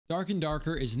Dark and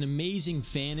Darker is an amazing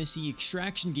fantasy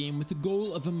extraction game with the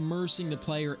goal of immersing the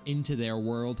player into their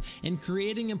world and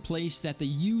creating a place that the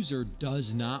user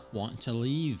does not want to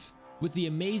leave. With the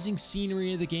amazing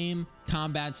scenery of the game,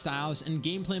 combat styles, and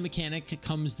gameplay mechanic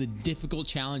comes the difficult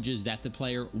challenges that the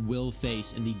player will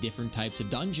face in the different types of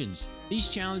dungeons. These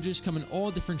challenges come in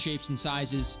all different shapes and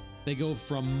sizes. They go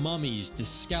from mummies to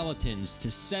skeletons to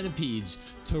centipedes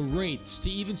to wraiths to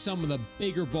even some of the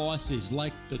bigger bosses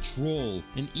like the troll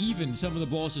and even some of the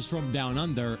bosses from down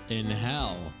under in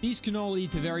hell. These can all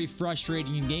lead to very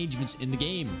frustrating engagements in the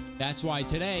game. That's why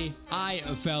today, I,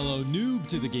 a fellow noob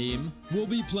to the game, will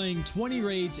be playing 20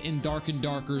 raids in Dark and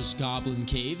Darker's Goblin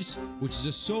Caves, which is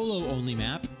a solo only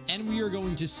map, and we are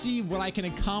going to see what I can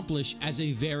accomplish as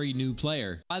a very new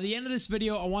player. By the end of this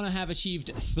video, I want to have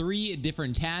achieved 3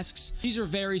 different tasks. These are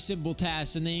very simple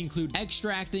tasks and they include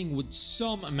extracting with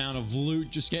some amount of loot,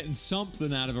 just getting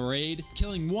something out of a raid,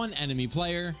 killing 1 enemy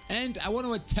player, and I want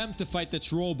to attempt to fight the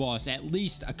troll boss at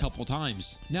least a couple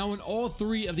times. Now, when all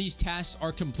 3 of these tasks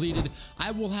are completed,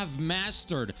 I will have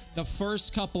mastered the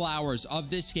first couple hours of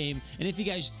this game, and if you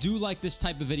guys do like this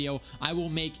type of video, I will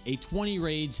make a 20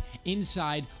 raids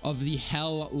inside of the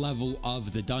hell level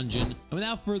of the dungeon. And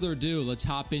without further ado, let's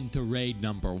hop into raid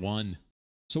number 1.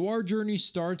 So our journey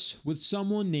starts with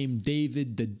someone named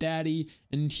David the Daddy,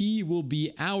 and he will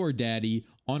be our daddy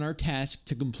on our task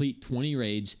to complete 20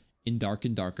 raids in Dark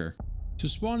and Darker. So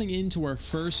spawning into our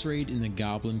first raid in the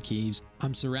Goblin Caves,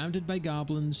 I'm surrounded by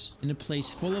goblins in a place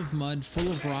full of mud, full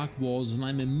of rock walls, and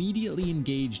I'm immediately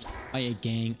engaged by a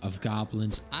gang of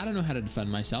goblins. I don't know how to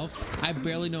defend myself. I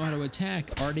barely know how to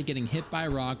attack. Already getting hit by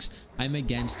rocks. I'm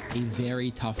against a very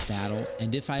tough battle,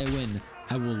 and if I win,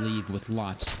 I will leave with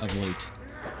lots of loot.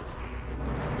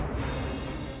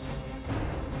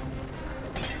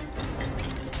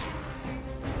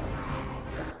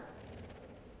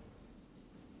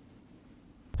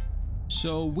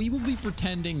 So we will be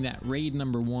pretending that raid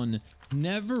number 1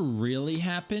 never really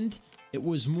happened. It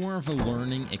was more of a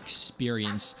learning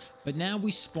experience. But now we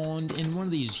spawned in one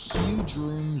of these huge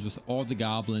rooms with all the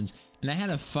goblins, and I had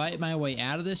to fight my way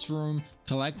out of this room,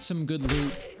 collect some good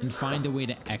loot, and find a way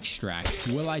to extract.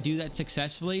 Will I do that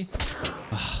successfully?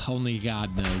 Only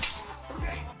God knows.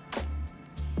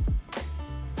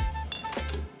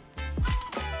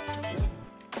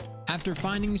 After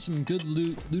finding some good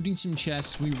loot, looting some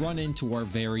chests, we run into our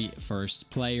very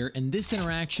first player, and this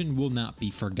interaction will not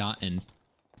be forgotten.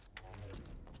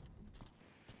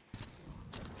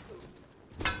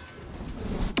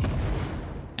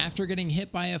 After getting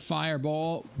hit by a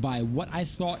fireball by what I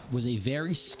thought was a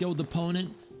very skilled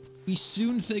opponent, we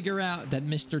soon figure out that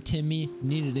Mr. Timmy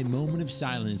needed a moment of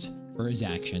silence for his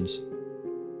actions.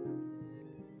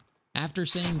 After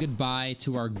saying goodbye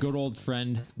to our good old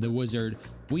friend, the wizard,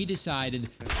 we decided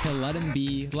to let him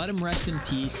be, let him rest in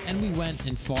peace, and we went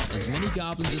and fought as many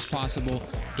goblins as possible,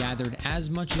 gathered as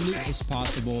much loot as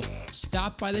possible,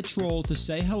 stopped by the troll to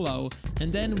say hello,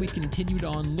 and then we continued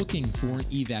on looking for an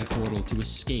evac portal to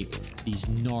escape these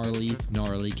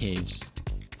gnarly caves.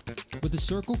 With the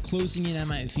circle closing in at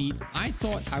my feet, I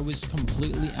thought I was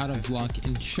completely out of luck,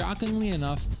 and shockingly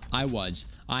enough, I was.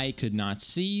 I could not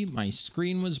see, my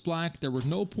screen was black, there were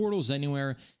no portals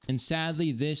anywhere, and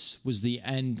sadly this was the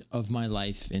end of my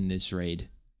life in this raid.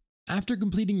 After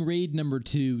completing raid number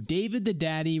 2, David the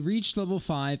Daddy reached level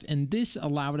 5, and this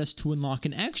allowed us to unlock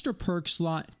an extra perk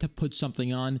slot to put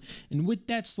something on, and with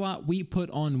that slot we put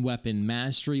on Weapon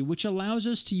Mastery, which allows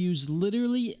us to use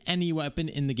literally any weapon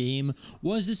in the game.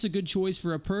 Was this a good choice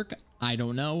for a perk? I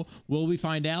don't know. Will we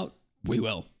find out? We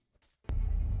will.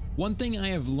 One thing I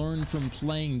have learned from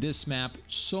playing this map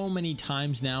so many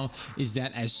times now is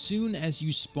that as soon as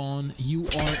you spawn, you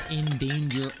are in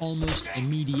danger almost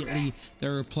immediately.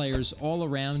 There are players all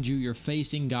around you, you're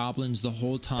facing goblins the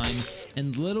whole time,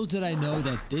 and little did I know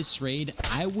that this raid,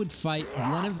 I would fight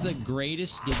one of the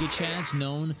greatest Giga Chads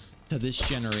known to this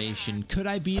generation. Could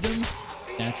I beat him?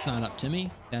 That's not up to me,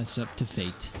 that's up to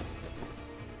fate.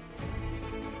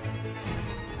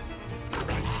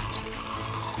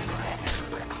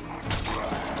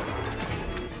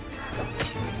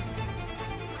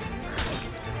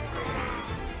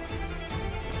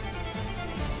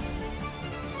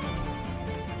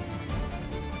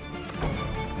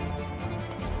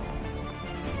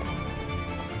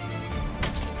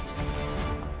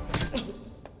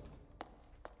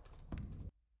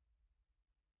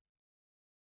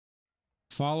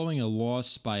 Following a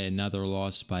loss by another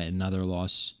loss by another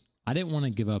loss, I didn't want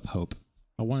to give up hope.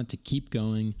 I wanted to keep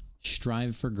going,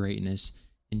 strive for greatness,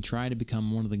 and try to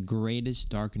become one of the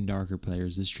greatest Dark and Darker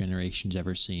players this generation's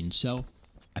ever seen. So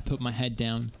I put my head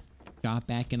down, got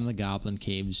back into the Goblin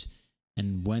Caves,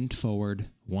 and went forward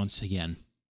once again.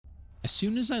 As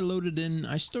soon as I loaded in,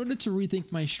 I started to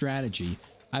rethink my strategy.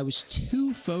 I was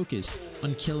too focused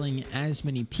on killing as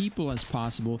many people as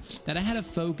possible that I had to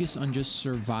focus on just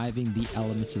surviving the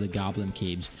elements of the Goblin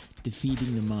Caves,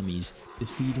 defeating the mummies,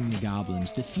 defeating the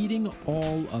goblins, defeating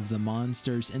all of the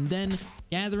monsters, and then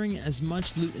gathering as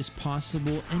much loot as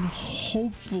possible and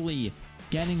hopefully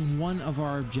getting one of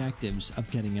our objectives of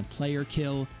getting a player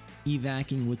kill,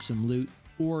 evacing with some loot,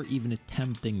 or even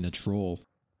attempting the troll.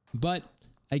 But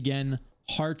again,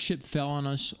 hardship fell on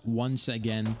us once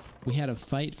again. We had to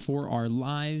fight for our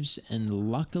lives,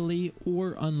 and luckily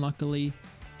or unluckily,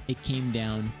 it came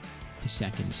down to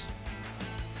seconds.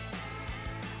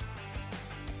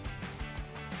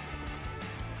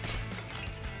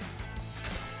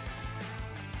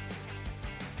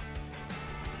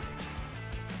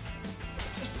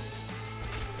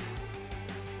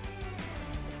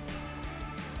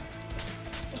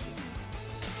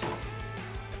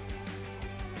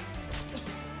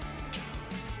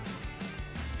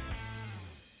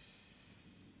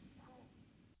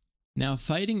 Now,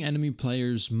 fighting enemy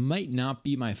players might not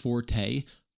be my forte,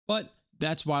 but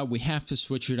that's why we have to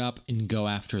switch it up and go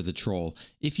after the troll.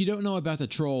 If you don't know about the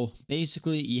troll,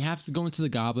 basically you have to go into the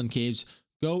Goblin Caves,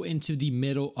 go into the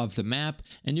middle of the map,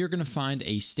 and you're going to find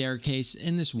a staircase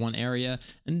in this one area,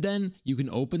 and then you can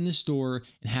open this door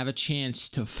and have a chance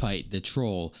to fight the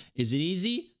troll. Is it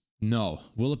easy? No.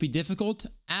 Will it be difficult?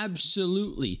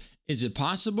 Absolutely. Is it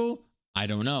possible? I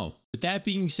don't know. With that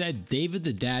being said, David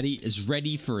the Daddy is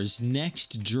ready for his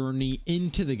next journey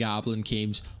into the Goblin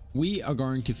Caves. We are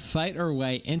going to fight our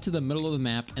way into the middle of the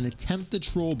map and attempt the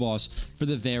troll boss for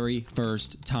the very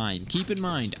first time. Keep in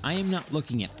mind, I am not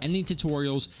looking at any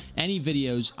tutorials, any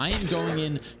videos. I am going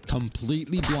in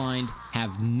completely blind,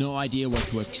 have no idea what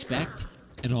to expect,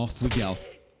 and off we go.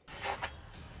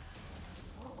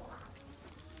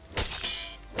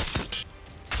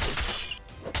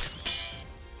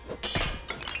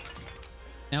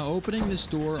 Now, opening this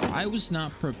door, I was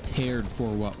not prepared for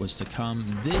what was to come.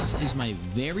 This is my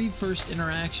very first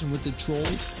interaction with the troll,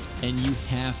 and you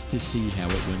have to see how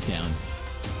it went down.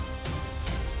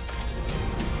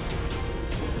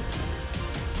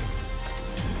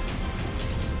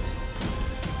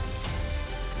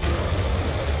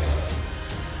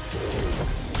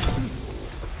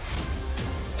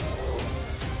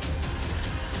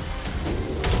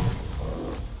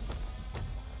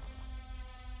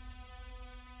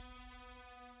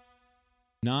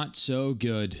 Not so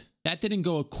good. That didn't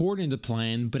go according to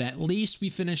plan, but at least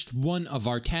we finished one of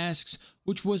our tasks,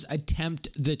 which was attempt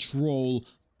the troll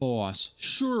boss.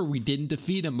 Sure, we didn't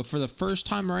defeat him, but for the first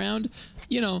time around,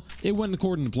 you know, it went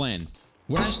according to plan.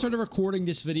 When I started recording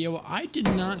this video, I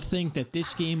did not think that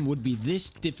this game would be this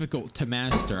difficult to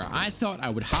master. I thought I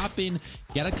would hop in,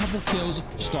 get a couple kills,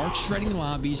 start shredding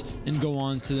lobbies, and go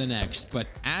on to the next. But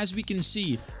as we can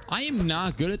see, I am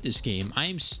not good at this game. I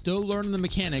am still learning the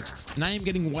mechanics, and I am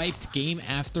getting wiped game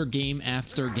after game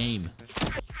after game.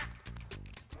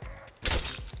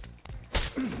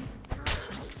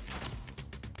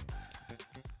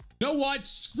 You know what?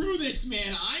 Screw this,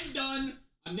 man. I'm done.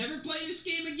 I'm never playing this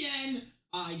game again.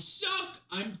 I suck.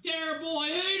 I'm terrible. I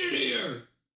hate it here.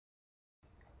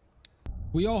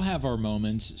 We all have our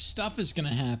moments. Stuff is going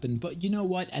to happen, but you know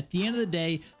what? At the end of the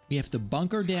day, we have to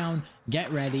bunker down, get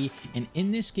ready, and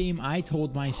in this game, I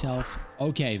told myself,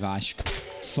 okay, Vash,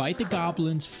 fight the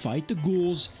goblins, fight the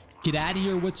ghouls, get out of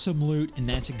here with some loot, and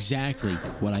that's exactly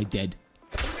what I did.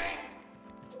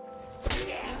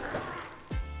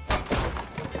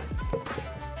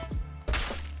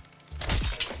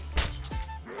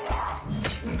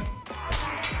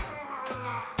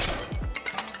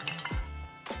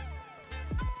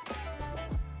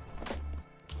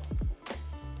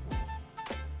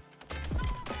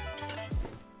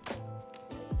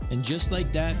 And just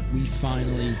like that, we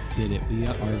finally did it. We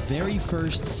got our very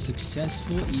first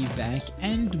successful evac,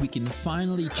 and we can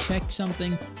finally check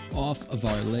something off of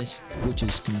our list, which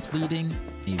is completing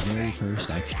a very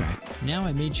first extract. Now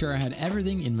I made sure I had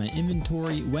everything in my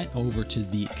inventory, went over to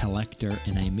the collector,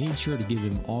 and I made sure to give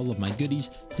him all of my goodies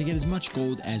to get as much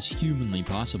gold as humanly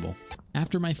possible.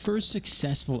 After my first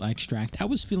successful extract, I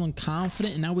was feeling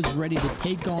confident and I was ready to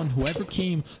take on whoever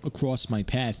came across my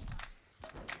path.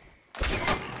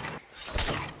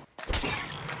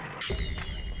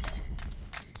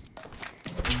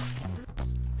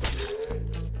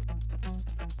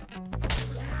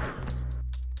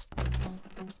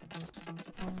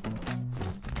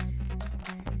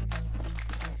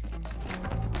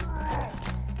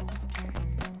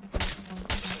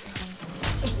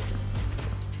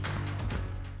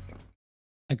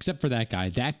 Except for that guy.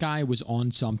 That guy was on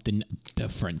something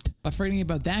different. But forgetting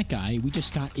about that guy, we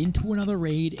just got into another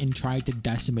raid and tried to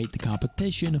decimate the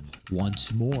competition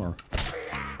once more.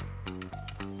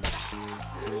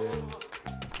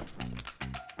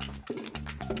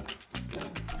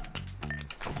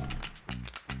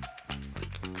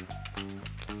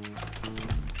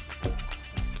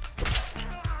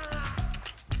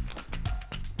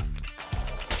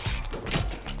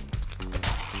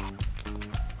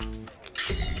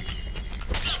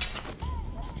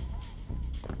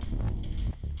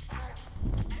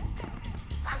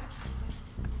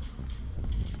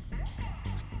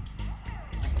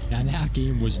 Now that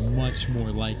game was much more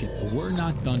like it, but we're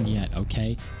not done yet,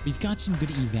 okay? We've got some good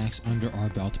evacs under our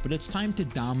belt, but it's time to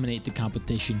dominate the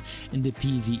competition in the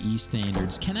PvE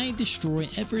standards. Can I destroy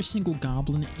every single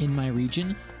goblin in my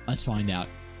region? Let's find out.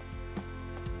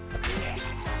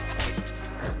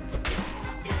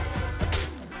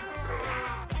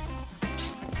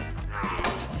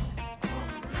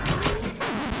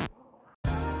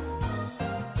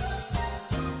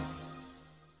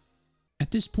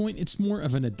 At this point, it's more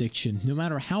of an addiction. No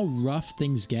matter how rough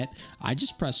things get, I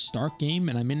just press start game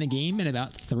and I'm in the game in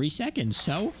about 3 seconds.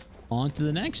 So, on to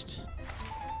the next.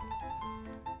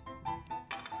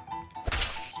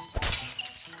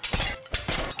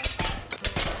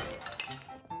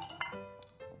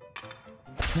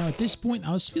 Now at this point,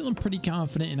 I was feeling pretty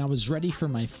confident and I was ready for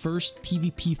my first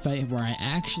PvP fight where I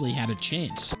actually had a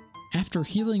chance. After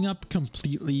healing up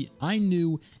completely, I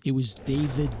knew it was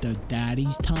David the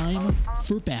Daddy's time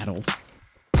for battle.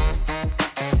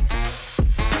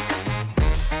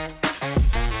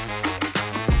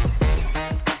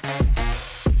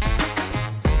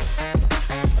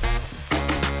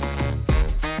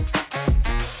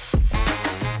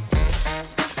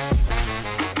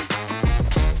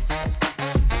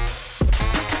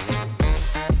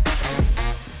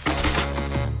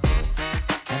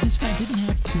 This guy didn't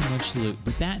have too much loot,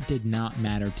 but that did not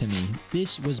matter to me.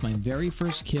 This was my very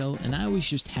first kill, and I was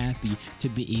just happy to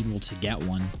be able to get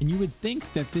one. And you would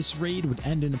think that this raid would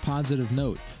end in a positive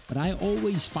note, but I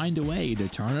always find a way to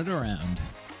turn it around.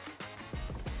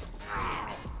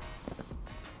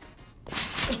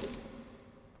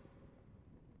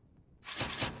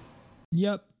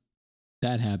 Yep.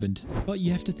 That happened. But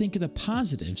you have to think of the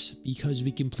positives, because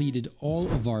we completed all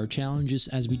of our challenges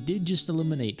as we did just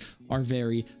eliminate our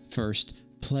very first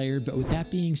player. But with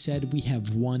that being said, we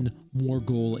have one more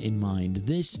goal in mind.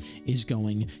 This is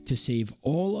going to save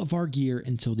all of our gear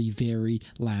until the very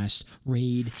last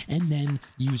raid, and then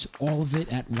use all of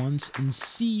it at once and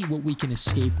see what we can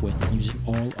escape with using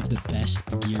all of the best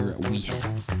gear we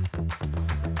have.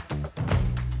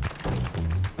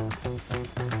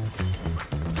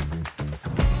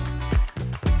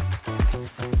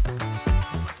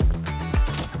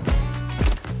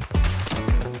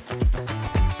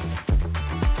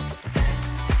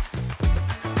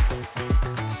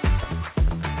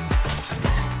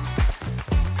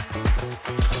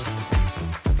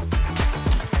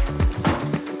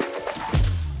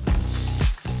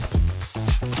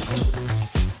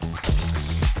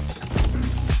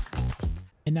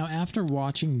 And now after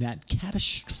watching that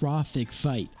catastrophic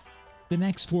fight, the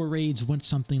next 4 raids went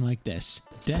something like this.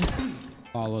 Death,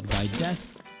 followed by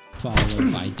death,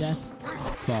 followed by death,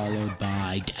 followed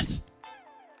by death.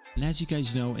 And as you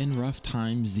guys know, in rough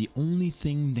times, the only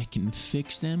thing that can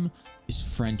fix them is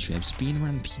friendships, being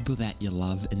around people that you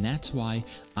love. And that's why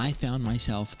I found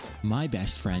myself my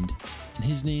best friend, and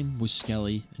his name was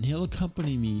Skelly, and he'll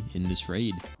accompany me in this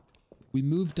raid. We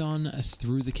moved on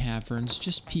through the caverns,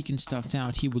 just peeking stuff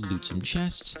out. He would loot some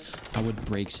chests, I would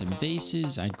break some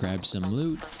vases, I'd grab some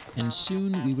loot, and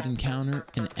soon we would encounter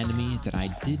an enemy that I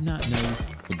did not know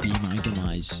would be my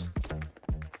demise.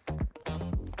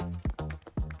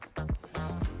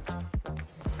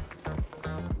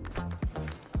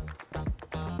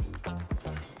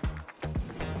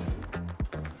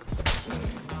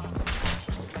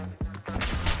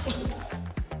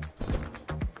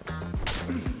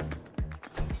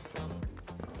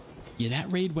 Yeah,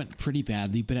 that raid went pretty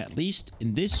badly, but at least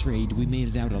in this raid, we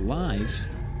made it out alive.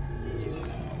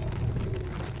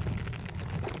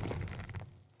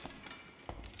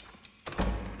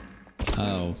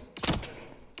 Oh.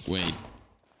 Wait.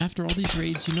 After all these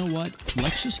raids, you know what?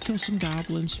 Let's just kill some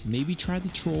goblins, maybe try the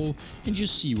troll, and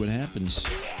just see what happens.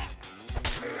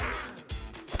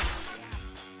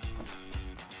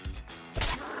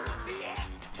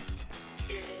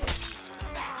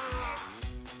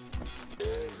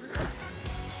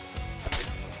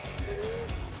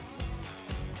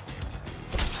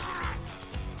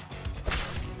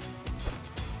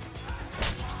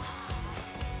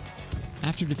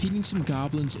 After defeating some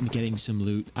goblins and getting some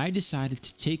loot, I decided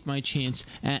to take my chance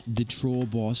at the troll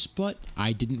boss, but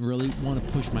I didn't really want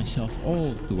to push myself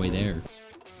all the way there.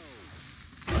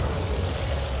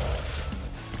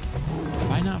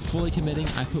 By not fully committing,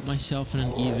 I put myself in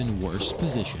an even worse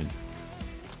position.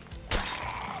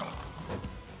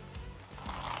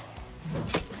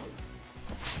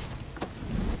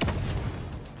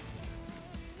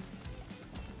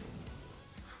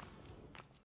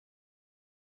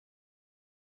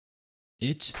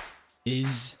 It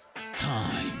is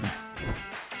time.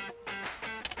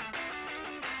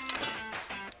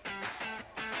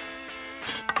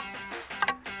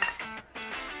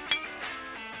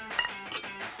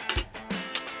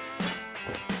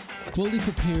 Fully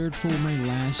prepared for my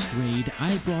last raid,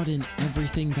 I brought in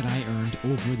everything that I earned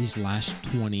over these last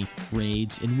 20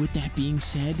 raids, and with that being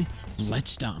said,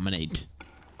 let's dominate.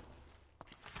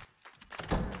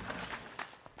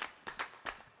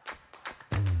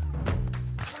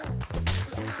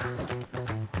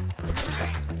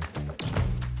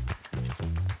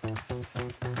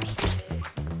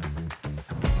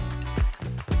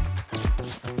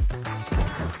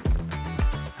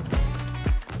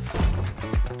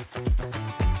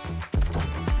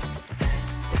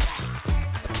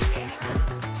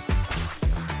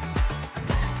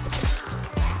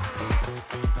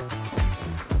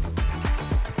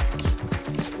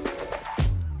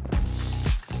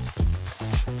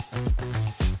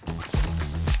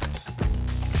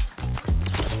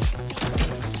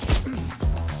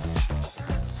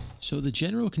 So the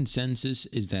general consensus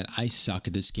is that I suck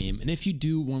at this game, and if you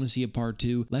do want to see a part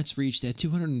 2, let's reach that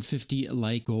 250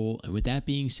 like goal, and with that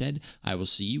being said, I will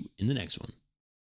see you in the next one.